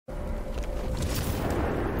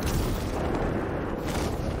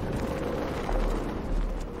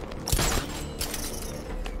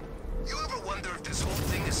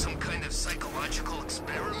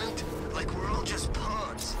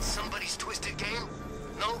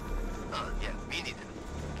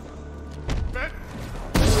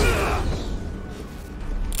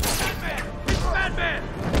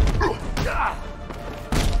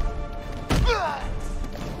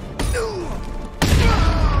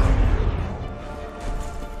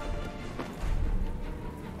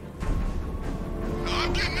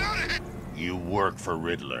work for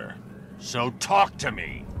Riddler. So talk to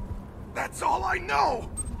me. That's all I know!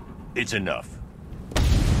 It's enough.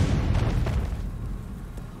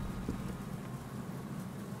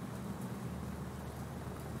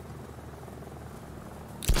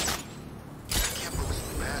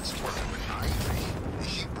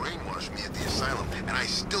 And I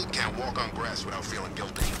still can't walk on grass without feeling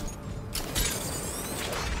guilty.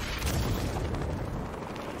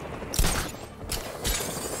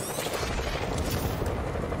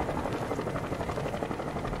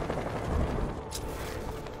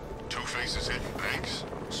 Two-Face's hitting banks.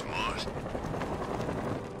 Smart.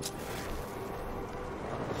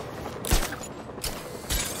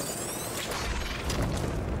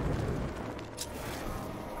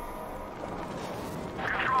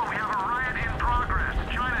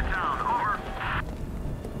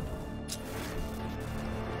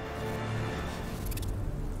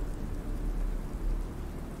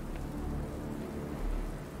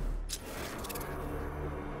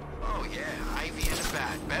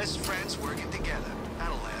 Best friends working together.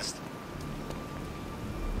 That'll last.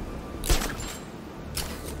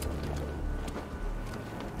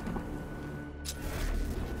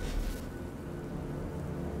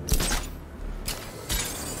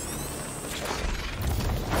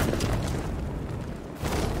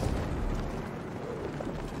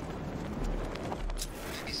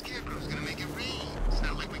 Maybe Scarecrow's gonna make it rain. It's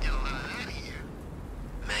not like we get a lot of that here.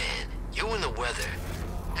 Man, you and the weather.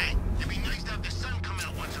 Hey, it'd be nice to have the sun come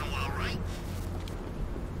out once in a while, right?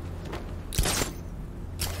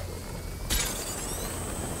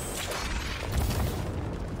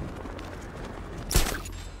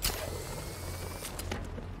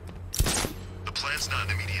 The plant's not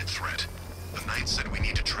an immediate threat. The Knight said we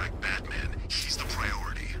need to track Batman. He's the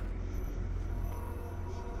priority.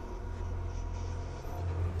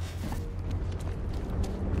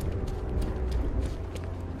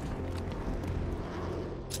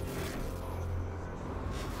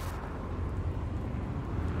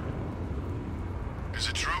 Is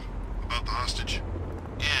it true? About the hostage?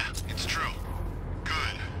 Yeah, it's true. Good.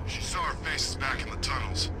 She saw our faces back in the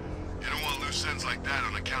tunnels. You don't want loose ends like that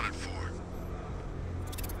unaccounted for.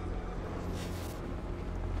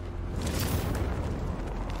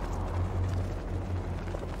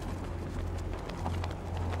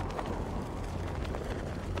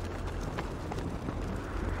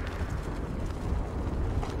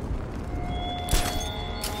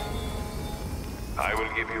 I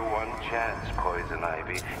will give you one chance, Poison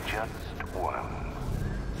Ivy. Just one.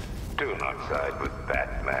 Do not side with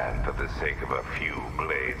Batman for the sake of a few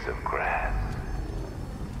blades of grass.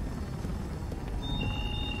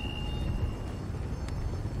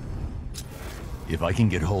 If I can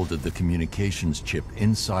get hold of the communications chip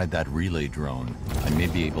inside that relay drone, I may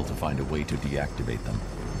be able to find a way to deactivate them.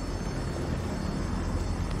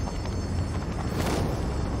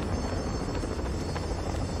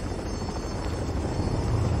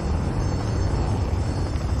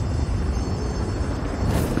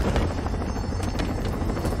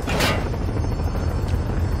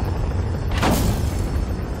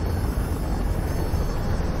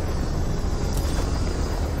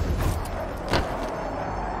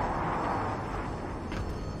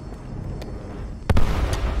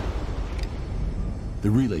 The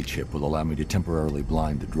relay chip will allow me to temporarily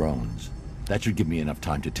blind the drones. That should give me enough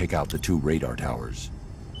time to take out the 2 radar towers.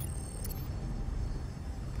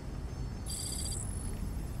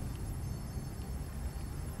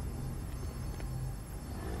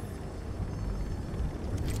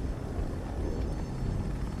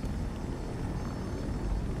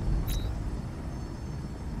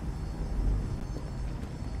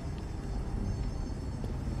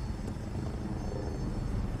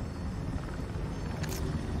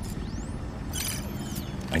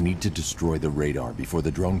 I need to destroy the radar before the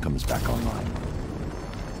drone comes back online.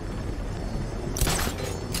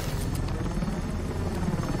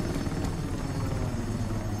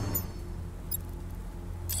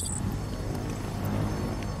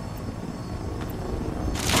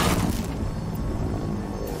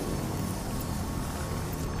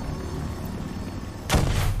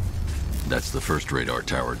 That's the first radar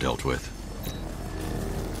tower dealt with.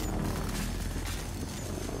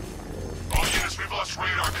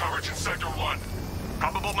 Radar coverage in Sector 1.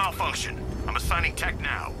 Probable malfunction. I'm assigning tech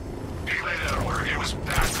now. Relay that order. It was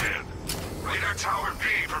Batman. Radar Tower B,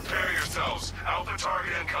 prepare yourselves. Alpha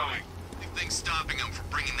target incoming. Big thing's stopping him from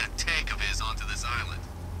bringing that tank of his onto this island.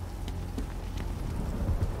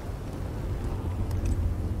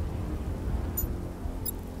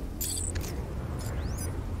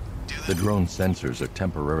 The drone sensors are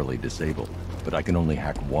temporarily disabled, but I can only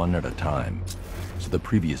hack one at a time. so the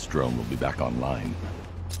previous drone will be back online.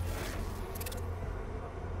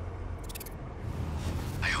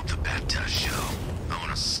 I hope the bat does show. I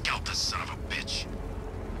want to scalp this son of a bitch.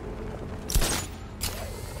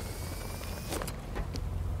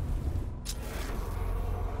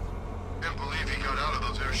 Can't believe he got out of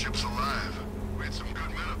those airships alive. We had some good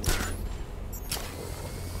men up there.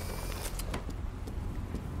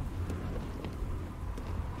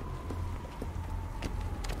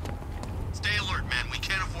 Stay alert, man. We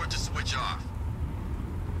can't afford to switch off.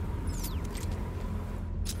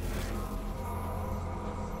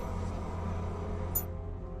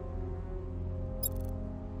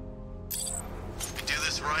 If we do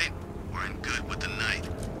this right, we're in good with the night.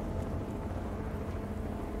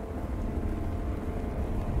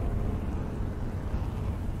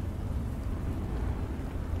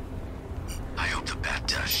 I hope the bat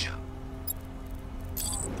does show.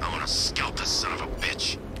 I want to scalp this son of a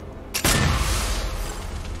bitch.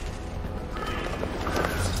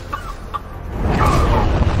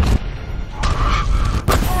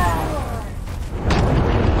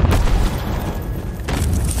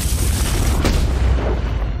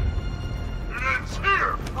 It's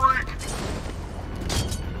here, freak!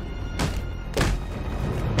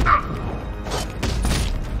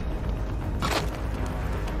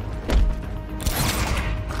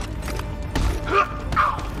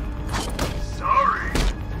 Sorry!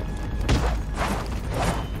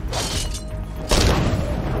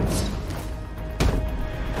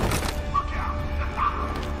 Look out!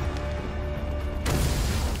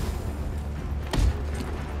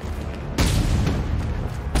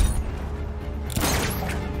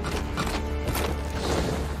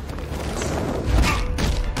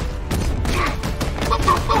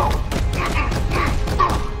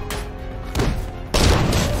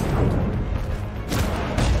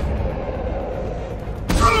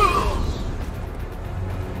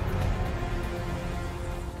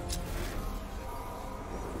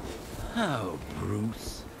 Oh,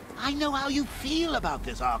 Bruce. I know how you feel about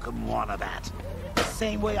this Arkham Wannabat. The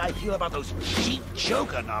same way I feel about those cheap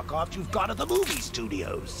Joker knockoffs you've got at the movie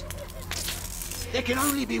studios. There can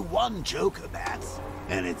only be one Joker, Bats,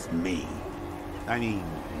 and it's me. I mean,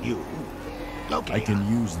 you. Okay. I can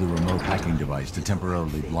use the remote hacking device to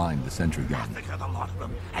temporarily blind the sentry gun. Massacre the lot of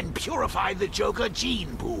them and purify the Joker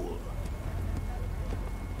gene pool.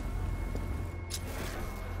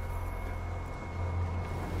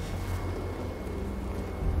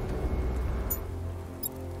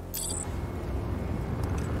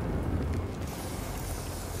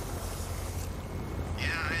 Yeah,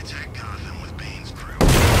 I attacked Gotham with Bane's crew.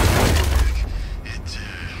 It,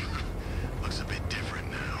 looks a bit different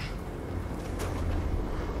now.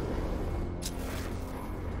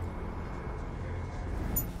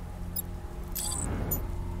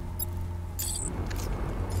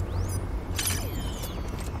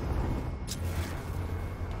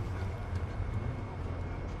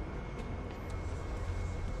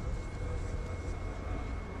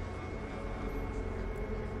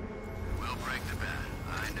 We'll break the bat.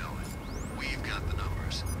 I know it. We've got the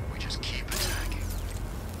numbers. We just keep attacking.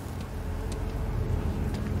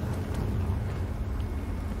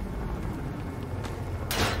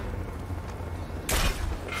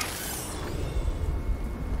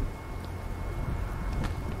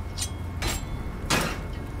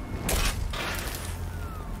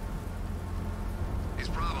 He's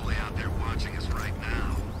probably out there watching us right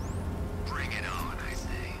now. Bring it on, I say.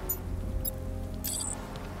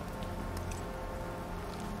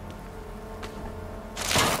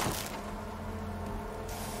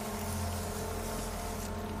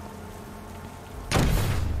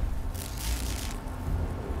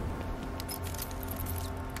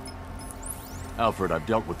 Alfred, I've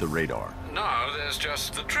dealt with the radar. Now there's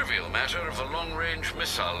just the trivial matter of a long-range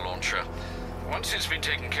missile launcher. Once it's been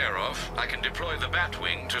taken care of, I can deploy the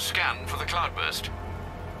Batwing to scan for the cloudburst.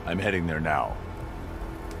 I'm heading there now.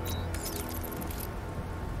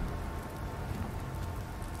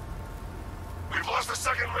 We've lost the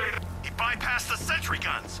second radar. He bypassed the sentry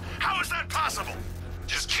guns. How is that possible?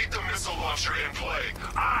 Just keep the missile launcher in play.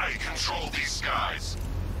 I control these skies.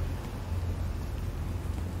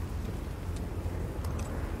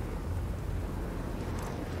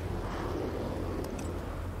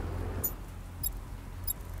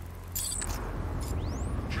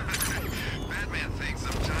 Batman thinks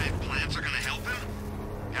some giant plants are gonna help him?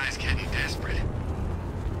 Guy's getting desperate.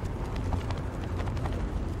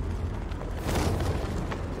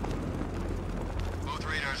 Both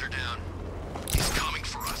radars are down. He's coming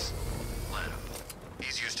for us. Let him.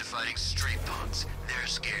 He's used to fighting street punks. They're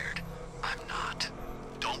scared. I'm not.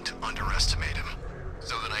 Don't underestimate him.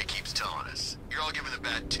 So the Knight keeps telling us. You're all all giving the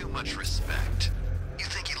Bat too much respect. You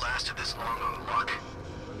think he lasted this long on luck?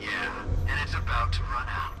 Yeah, and it's about to run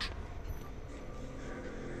out.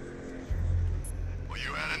 Well,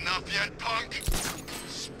 you had enough yet, punk?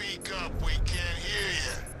 Speak up, we can't hear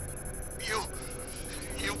you.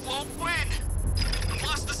 You won't win! I've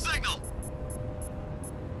lost the signal!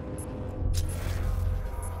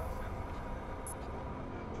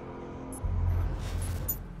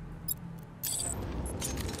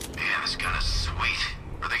 Man, this gun is sweet.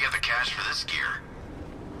 Where'd they get the cash for this gear?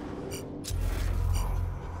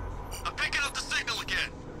 I'm picking up the signal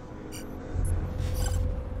again!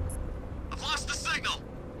 I've lost the signal!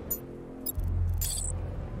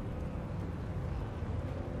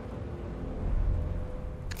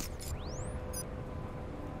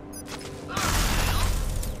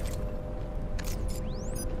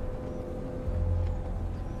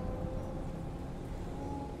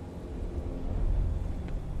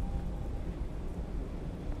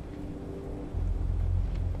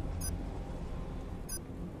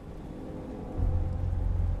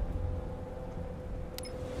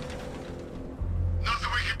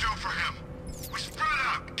 Nothing we can do for him. We spread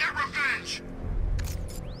out. Get revenge.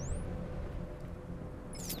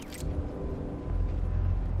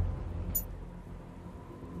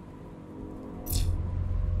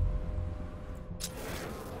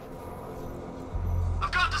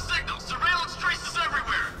 I've got the signal. Surveillance traces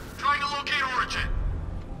everywhere. Trying to locate origin.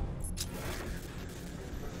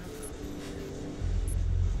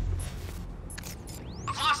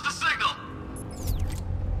 I've lost the signal.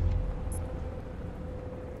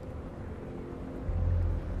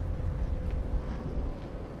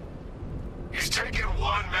 He's taken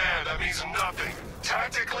one man, that means nothing.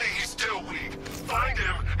 Tactically, he's still weak. Find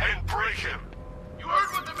him and break him. You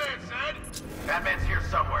heard what the man said? Batman's here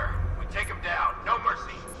somewhere. We take him down. No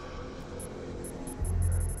mercy.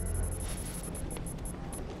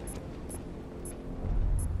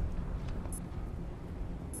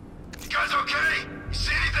 You guys okay? You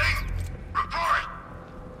see anything? Report!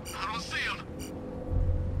 I don't see him.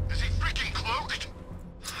 Is he freaking cloaked?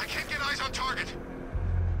 I can't get eyes on target.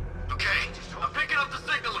 Okay, I'm picking up the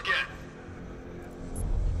signal again.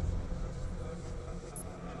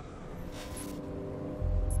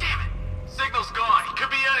 Damn it! Signal's gone. He could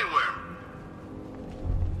be anywhere.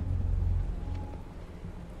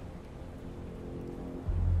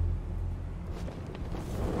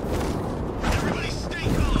 Everybody stay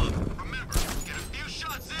calm. Remember, get a few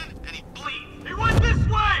shots in and he bleeds. He went this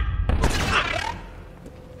way!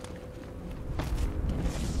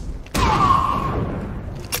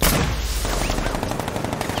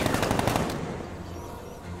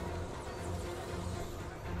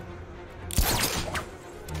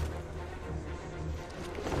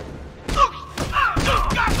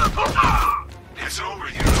 It's over,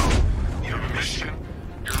 you know. Your mission,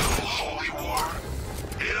 your little holy war,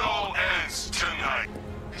 it all ends tonight.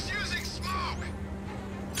 He's using smoke.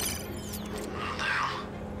 What the hell?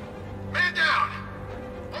 Man down!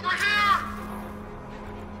 Over here!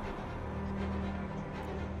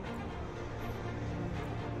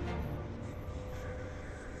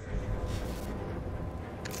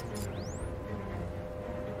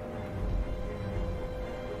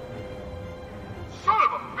 Son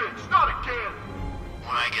of a bitch, not again!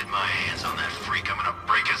 When I get my hands on that freak, I'm gonna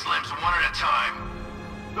break his limbs one at a time.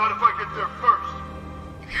 Not if I get there first.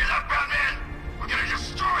 You hear that, Batman? We're gonna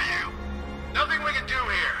destroy you. Nothing we can do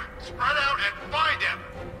here. Spread out and find him.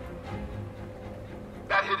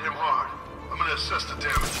 That hit him hard. I'm gonna assess the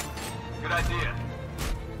damage. Good idea.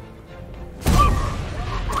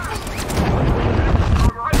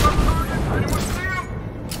 Anyone see him?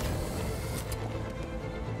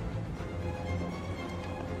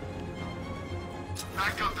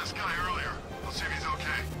 Backed up this guy earlier. I'll see if he's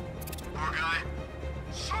okay. Poor guy.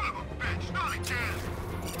 Son of a bitch, not again.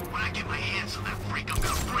 When I get my hands on that freak, I'm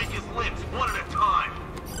gonna break his limbs one at a time.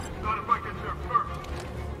 Not if I get there first.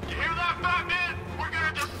 You hear that, Batman? We're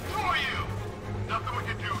gonna destroy you. Nothing we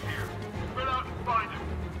can do here. Spread out and find him.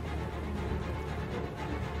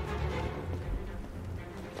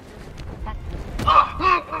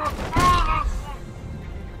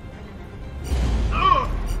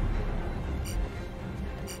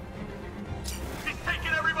 He's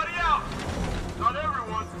taking everybody out! Not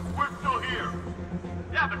everyone. We're still here.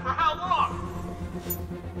 Yeah, but for how long?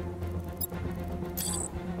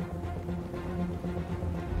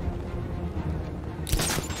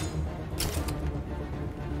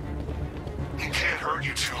 He can't hurt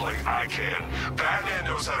you two like I can. Batman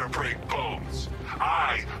knows how to break bones.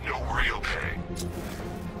 I know real pain.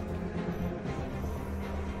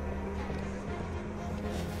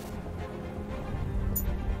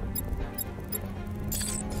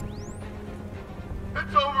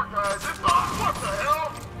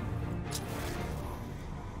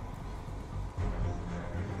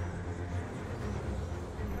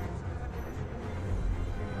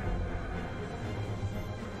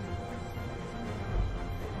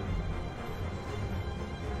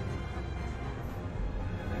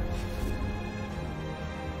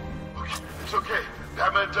 It's okay.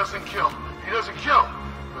 Batman doesn't kill. He doesn't kill,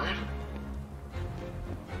 right?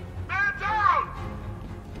 Man down!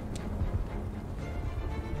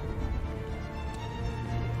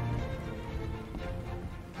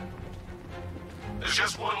 There's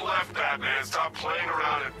just one left, Batman. Stop playing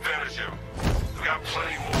around and finish him. We got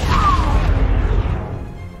plenty more.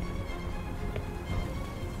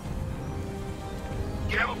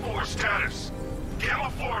 Gamma 4 status. Gamma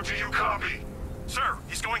 4, do you copy? Sir,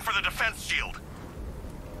 he's going for the defense shield.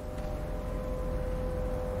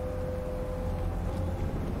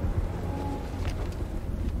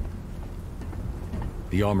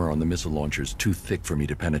 The armor on the missile launcher's too thick for me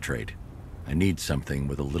to penetrate. I need something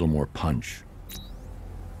with a little more punch.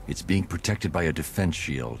 It's being protected by a defense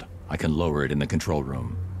shield. I can lower it in the control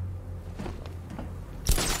room.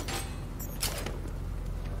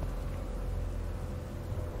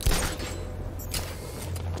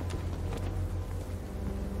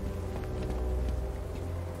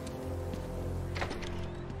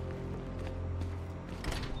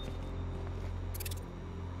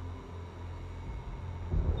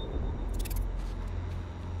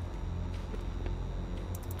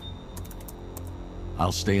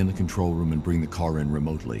 I'll stay in the control room and bring the car in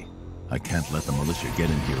remotely. I can't let the militia get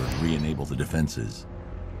in here and re-enable the defenses.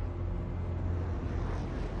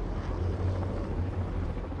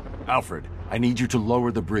 Alfred, I need you to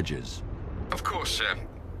lower the bridges. Of course, sir.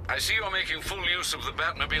 I see you're making full use of the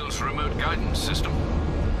Batmobile's remote guidance system.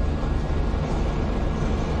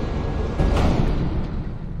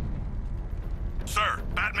 Sir,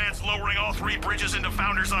 Batman's lowering all 3 bridges into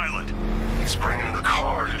Founders Island. He's bringing the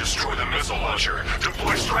car to destroy the missile launcher.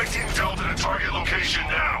 Deploy Strike Team Delta to target location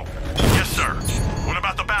now. Yes, sir. What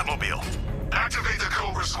about the Batmobile? Activate the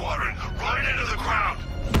Cobra Squadron. Run it into the ground.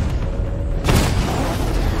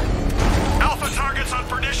 Alpha targets on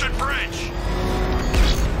Perdition Bridge.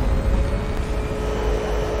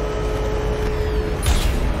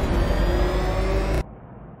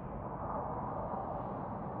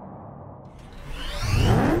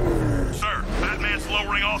 Sir, Batman's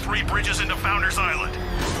lowering all 3 bridges into Founders Island.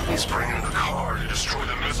 He's bringing the car to destroy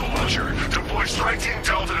the missile launcher. Deploy Strike Team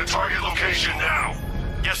Delta to target location now.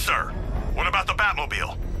 Yes, sir. What about the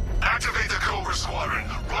Batmobile? Activate the Cobra Squadron.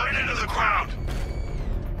 Run it into the ground.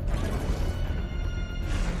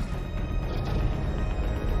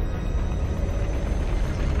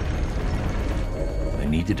 I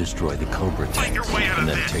need to destroy the Cobra Fight your tanks way out and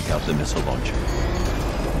of then this. take out the missile launcher.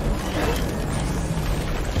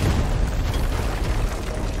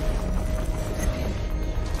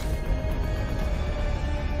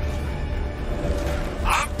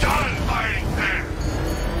 I'm done fighting there.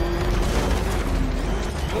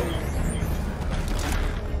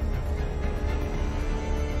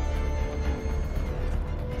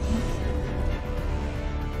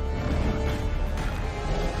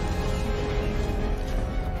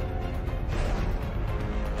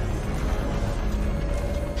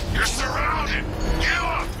 You're surrounded. Give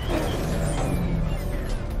up.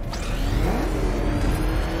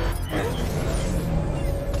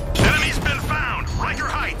 Enemy's been found. Riker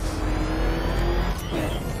Heights.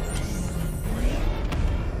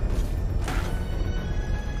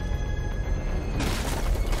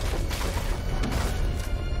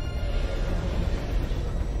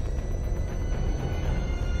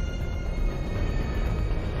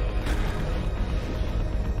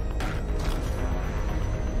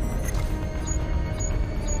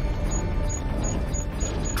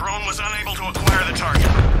 Drone was unable to acquire the target.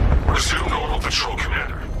 Resume normal patrol,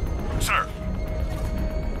 Commander. Sir.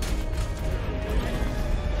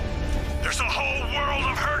 There's a whole world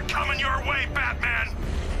of hurt coming your way, Batman!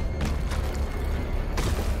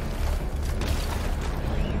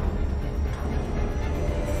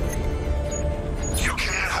 You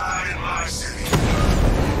can't hide in my city.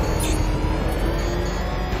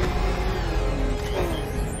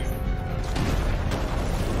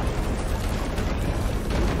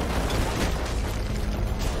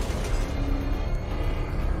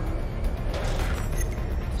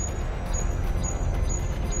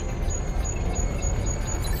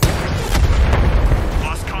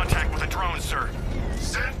 Lost contact with a drone, sir.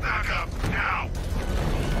 Send backup now.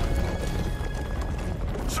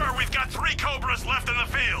 Sir, we've got 3 Cobras left in the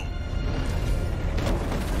field.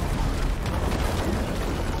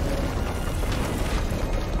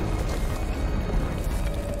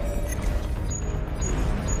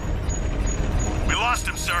 We lost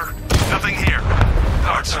him, sir. Nothing here.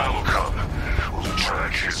 Our time will come. We'll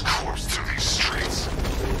drag his corpse through these streets.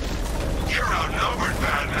 You're outnumbered,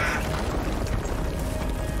 Batman.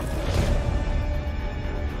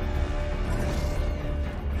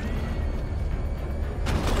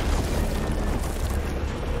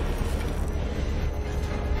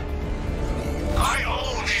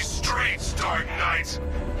 supplies!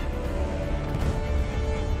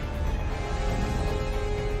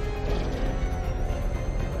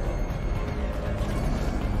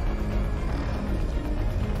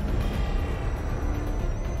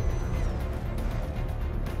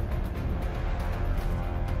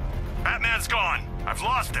 Batman's gone. I've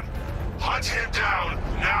lost him. Hunt him down,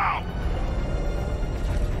 now!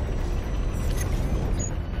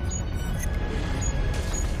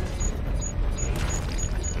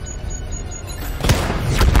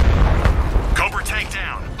 Cobra tank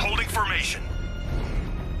down. Holding formation.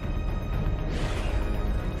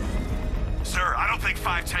 Sir, I don't think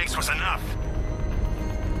 5 tanks was enough.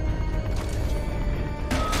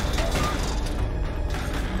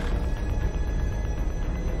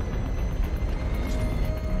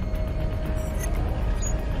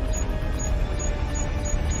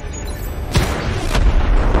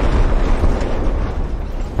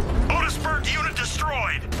 Unit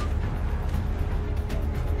destroyed!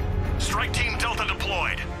 Strike Team Delta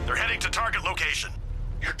deployed. They're heading to target location.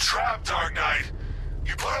 You're trapped, Dark Knight.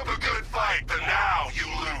 You put up a good fight, but now you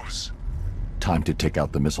lose. Time to take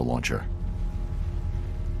out the missile launcher.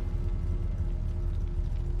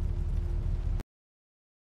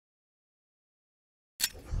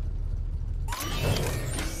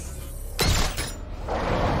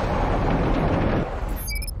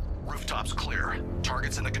 Rooftops clear.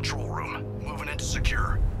 Target's in the control room. Moving into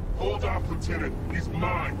secure. Hold off, Lieutenant. He's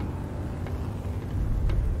mine.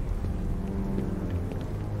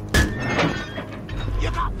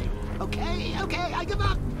 You got me. Okay, I give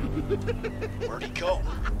up. Where'd he go?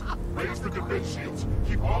 Raise the defense shields.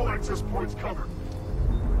 Keep all access points covered.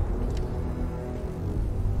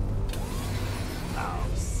 Oh,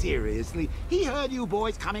 seriously? He heard you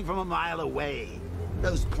boys coming from a mile away.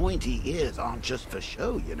 Those pointy ears aren't just for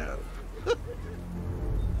show, you know.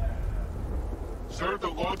 Sir, the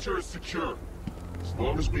launcher is secure. As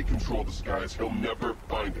long as we control the skies, he'll never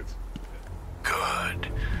find it.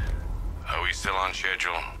 Good. Are we still on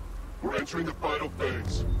schedule? We're entering the final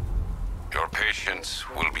phase. Your patience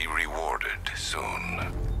will be rewarded soon.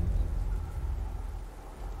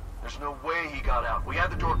 There's no way he got out. We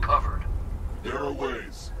had the door covered. There are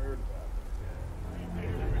ways.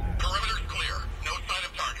 Perimeter's clear. No sign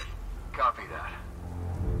of target. Copy that.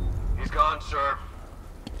 He's gone, sir.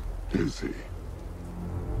 Is he?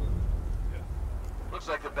 Looks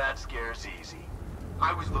like the bat scare's easy.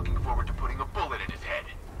 I was looking forward to putting a bullet in his head.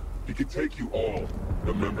 He can take you all.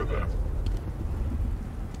 Remember that.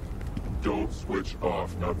 Don't switch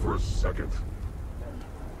off, not for a second.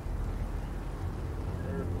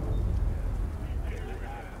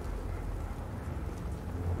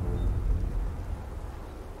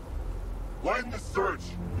 Line the search.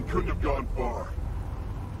 He couldn't have gone far.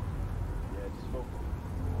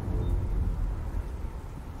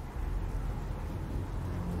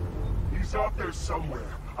 He's out there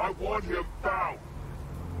somewhere. I want him found.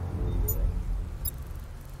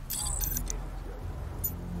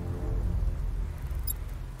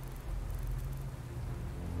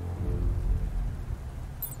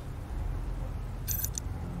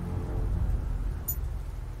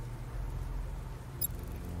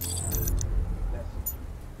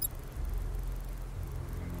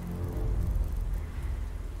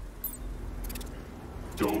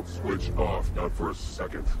 Don't switch off, not for a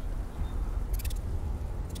second.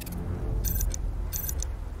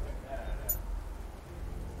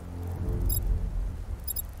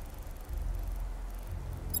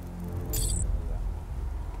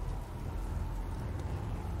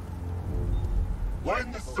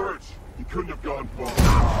 Line the search. He couldn't have gone far.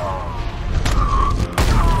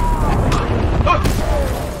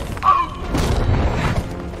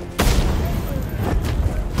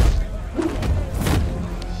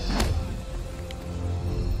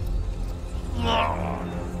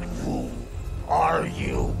 Who are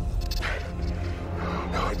you?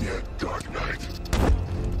 Not yet, Dark Knight.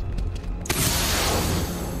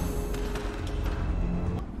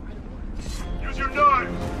 Use your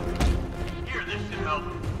knives! Here, this should help.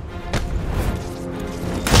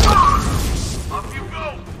 Off you go!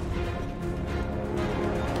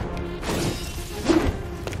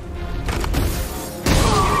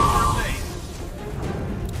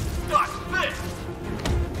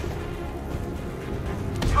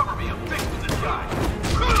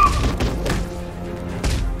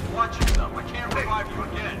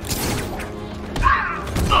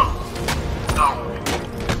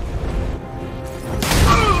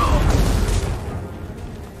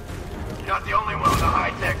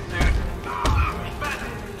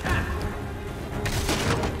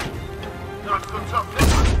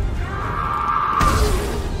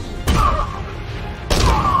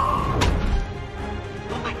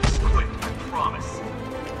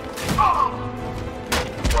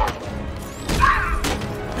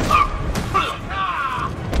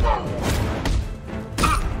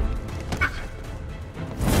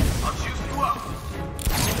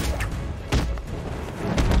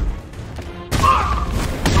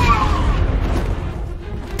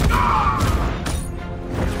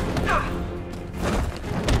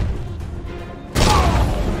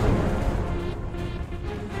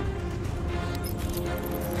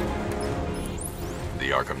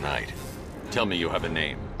 Arkham Knight. Tell me you have a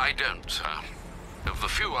name. I don't, sir. Of the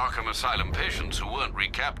few Arkham Asylum patients who weren't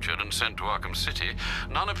recaptured and sent to Arkham City,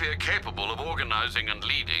 none appear capable of organizing and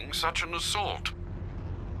leading such an assault.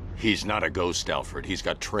 He's not a ghost, Alfred. He's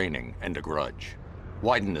got training and a grudge.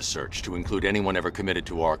 Widen the search to include anyone ever committed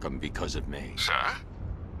to Arkham because of me. Sir?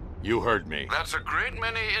 You heard me. That's a great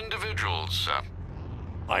many individuals, sir.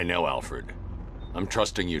 I know, Alfred. I'm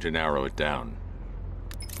trusting you to narrow it down.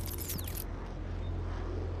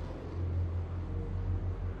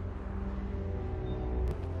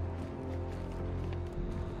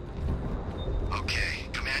 Okay,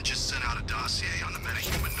 Command just sent out a dossier on the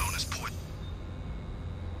metahuman known as Poison.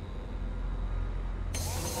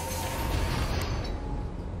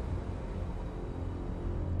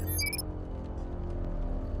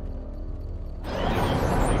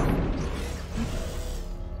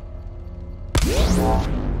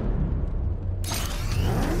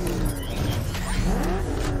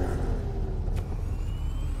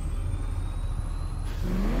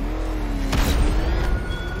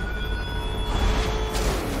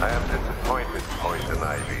 I am disappointed, Poison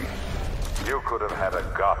Ivy. You could have had a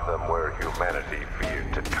Gotham where humanity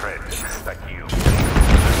feared to tread, like you.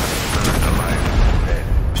 Burned alive instead.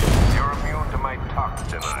 You're immune to my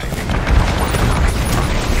toxin, Ivy.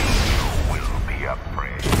 You will be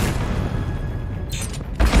afraid.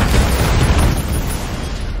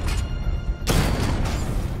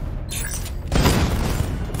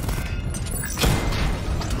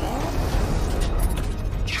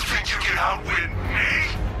 You think you can outwit me?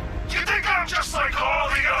 You think I'm just like all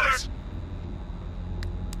the others?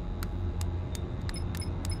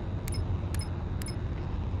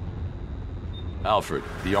 Alfred,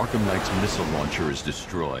 the Arkham Knight's missile launcher is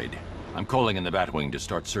destroyed. I'm calling in the Batwing to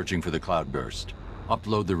start searching for the cloudburst.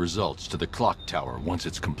 Upload the results to the clock tower once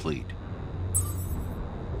it's complete.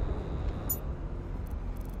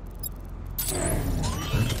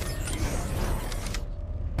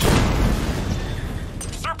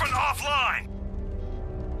 Serpent offline!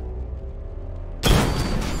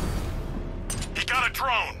 He got a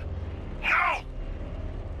drone! No!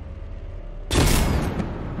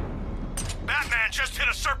 Batman just hit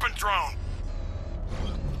a Serpent drone!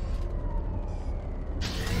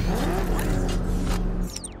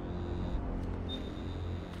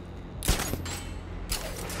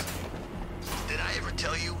 Did I ever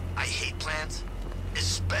tell you I hate plants?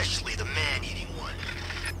 Especially the man-eating one.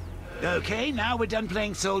 Okay, now we're done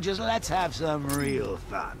playing soldiers, let's have some real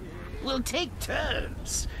fun. We'll take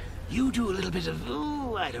turns. You do a little bit of,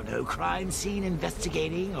 I don't know, crime scene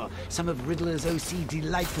investigating, or some of Riddler's OC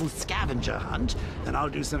delightful scavenger hunt, then I'll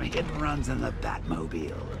do some hit and runs in the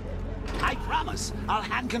Batmobile. I promise, I'll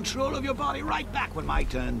hand control of your body right back when my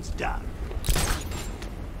turn's done.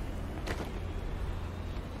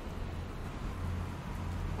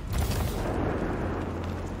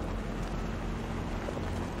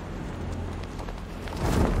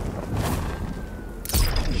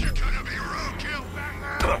 You're gonna be roadkill,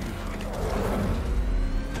 Batman!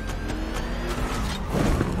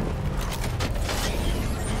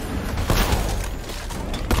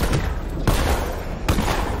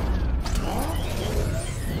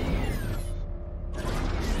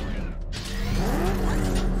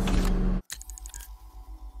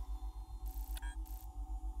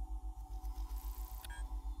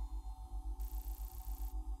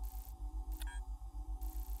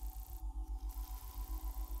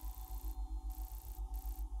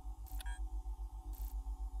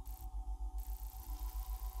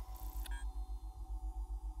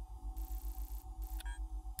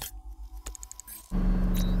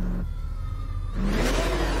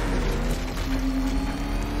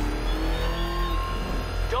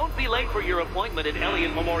 Don't be late for your appointment at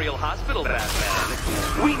Elliott Memorial Hospital,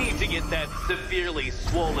 Batman. We need to get that severely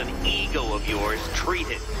swollen ego of yours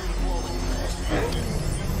treated.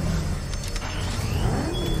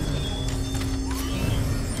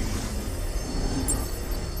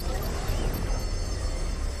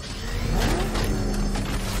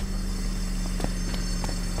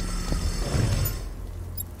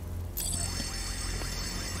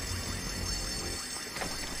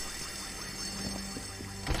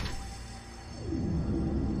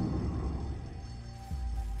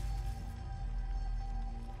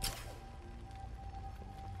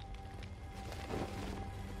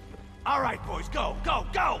 All right, boys, go, go,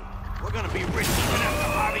 go! We're gonna be rich even after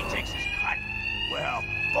Harvey takes his cut. Well,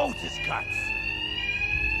 both his cuts.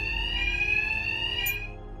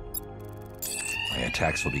 My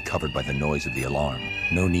attacks will be covered by the noise of the alarm.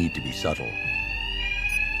 No need to be subtle.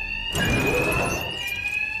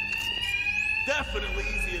 Definitely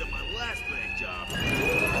easier than my last bank job.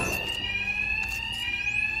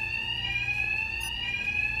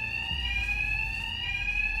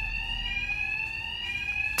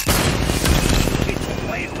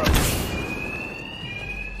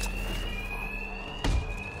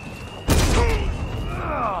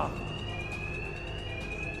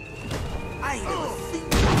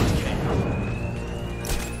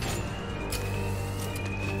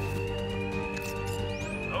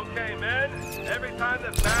 Every time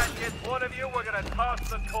the bat hits one of you, we're gonna toss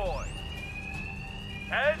the coin.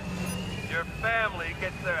 Heads, your family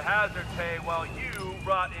gets their hazard pay while you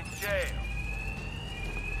rot in jail.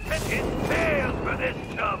 It's tails for this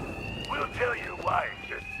chump. We'll tell you why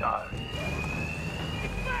you're sorry.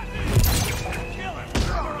 Kill him!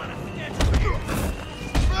 We're on a schedule here.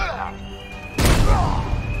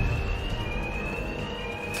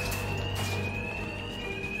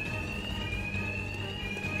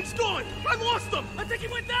 He's gone! I lost him! I think he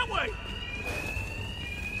went that way!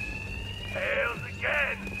 Tails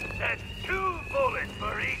again! That's 2 bullets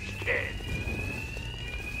for each kid.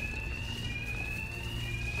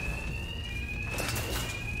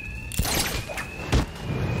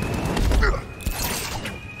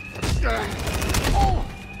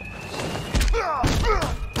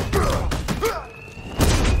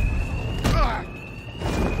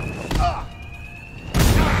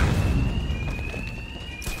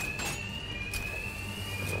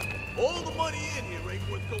 All the money in here ain't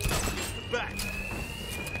worth going up against the back.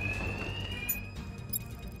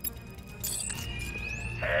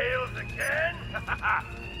 Tails again?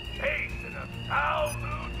 He's in a foul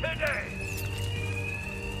mood today.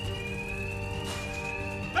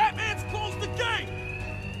 Batman's closed the gate!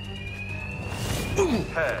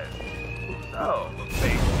 Head. So,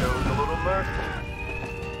 fate shows a little mercy.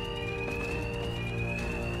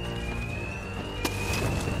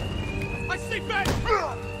 I see Bat!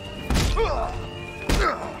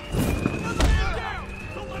 Another man down!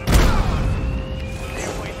 Don't let him go! Stay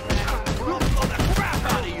away from that, or I'll blow the crap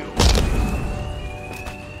out of you!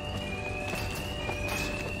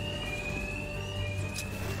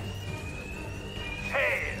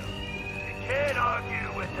 Tails, you can't argue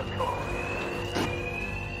with the coin.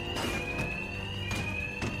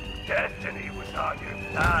 Destiny was on your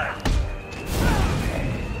side.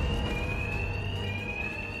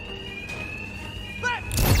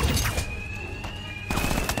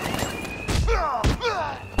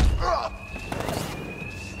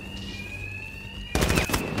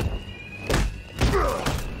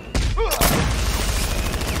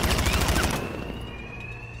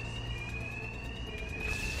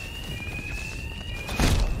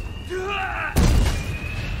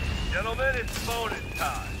 Gentlemen, it's bonus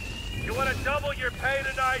time. You want to double your pay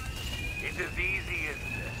tonight? It's as easy as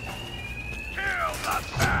this. Kill the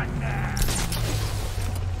Batman!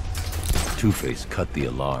 Two-Face cut the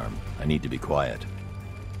alarm. I need to be quiet.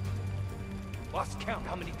 Lost count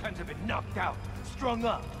how many times I've been knocked out, strung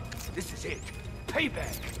up. This is it.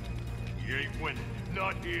 Payback. You ain't winning.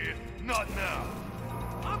 Not here. Not now.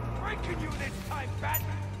 I'm breaking you this time,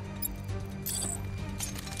 Batman!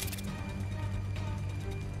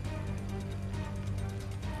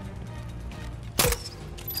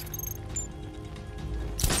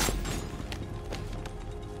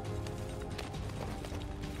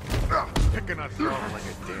 Picking us off like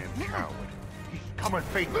a damn coward. He's coming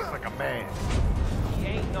faceless like a man. He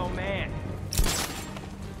ain't no man.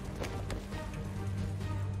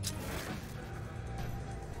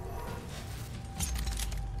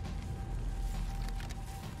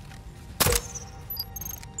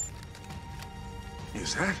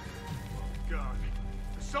 Is that? God.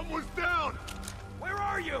 Someone's down! Where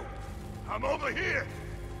are you? I'm over here!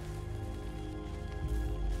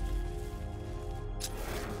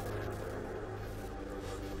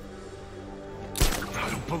 I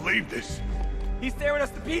don't believe this. He's tearing us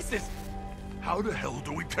to pieces. How the hell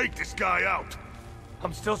do we take this guy out?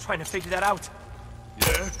 I'm still trying to figure that out.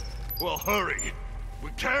 Yeah? Well, hurry. We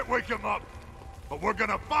can't wake him up, but we're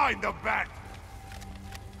gonna find the bat.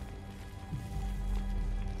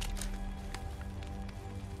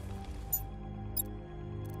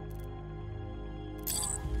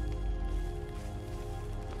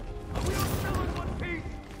 Are we all still in one piece?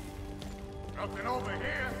 Nothing over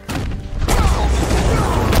here.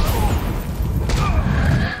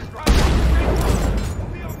 We'll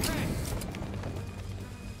be okay.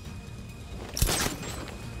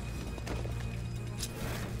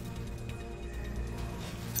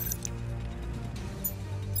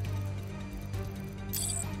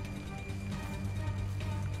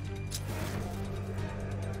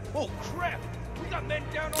 Oh, crap! We got men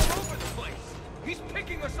down all over the place! He's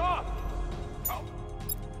picking us off! How?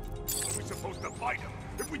 Are we supposed to fight him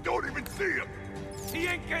if we don't even see him? He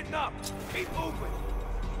ain't getting up! Keep moving!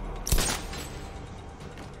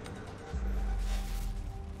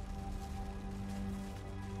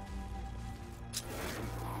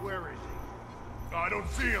 Where is he? I don't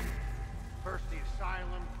see him. First the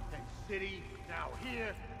asylum, then city, now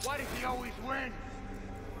here. Why does he always win?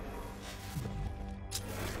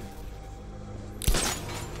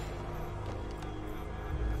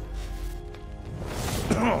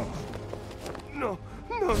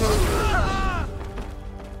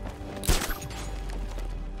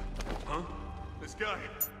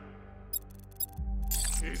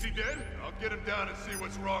 dead? I'll get him down and see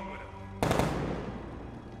what's wrong with him.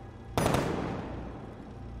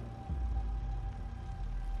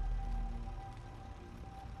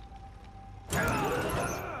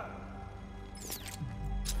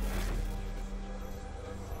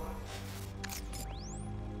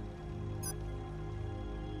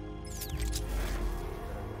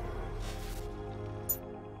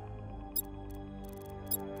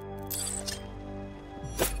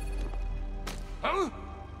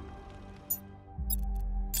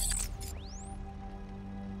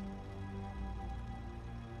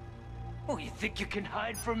 Oh, you think you can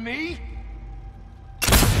hide from me?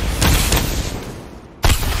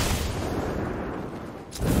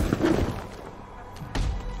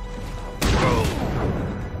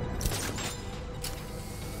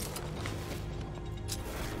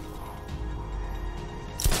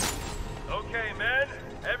 Okay, men.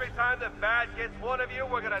 Every time the bat gets one of you,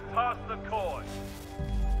 we're gonna toss the coin.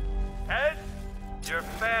 Heads, your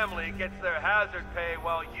family gets their hazard pay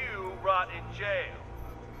while you rot in jail.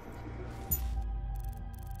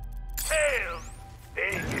 Tails!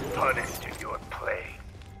 They get punished in your place.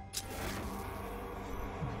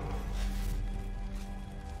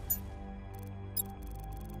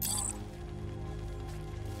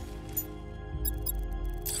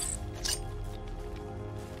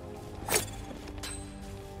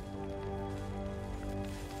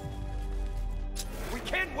 We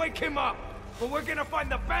can't wake him up, but we're gonna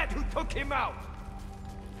find the bat who took him out.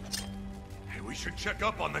 Hey, we should check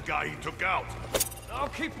up on the guy he took out. I'll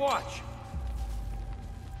keep watch.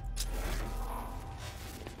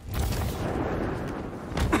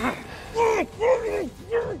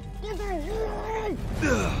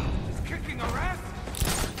 He's kicking our ass.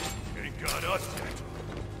 Ain't got us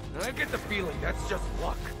yet. I get the feeling that's just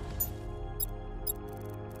luck.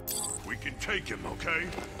 We can take him, okay?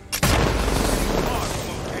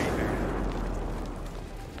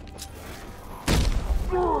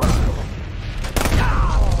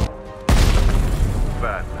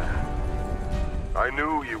 Batman, I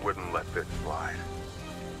knew you wouldn't let this slide.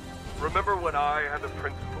 Remember when I had the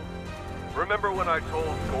principal? Remember when I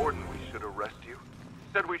told Gordon we should arrest you?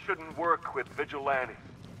 Said we shouldn't work with vigilantes?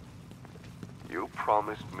 You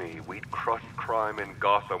promised me we'd crush crime in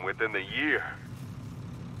Gotham within a year.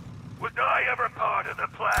 Was I ever part of the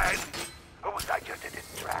plan? Or was I just a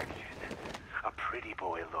distraction? A pretty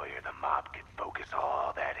boy lawyer the mob could focus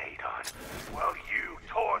all that hate on, while you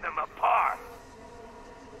tore them apart.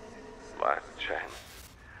 Last chance.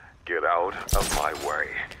 Get out of my way,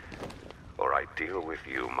 or I deal with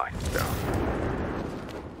you myself.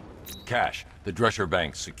 Cash, the Drescher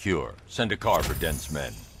Bank's secure. Send a car for Dent's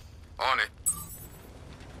men. On it.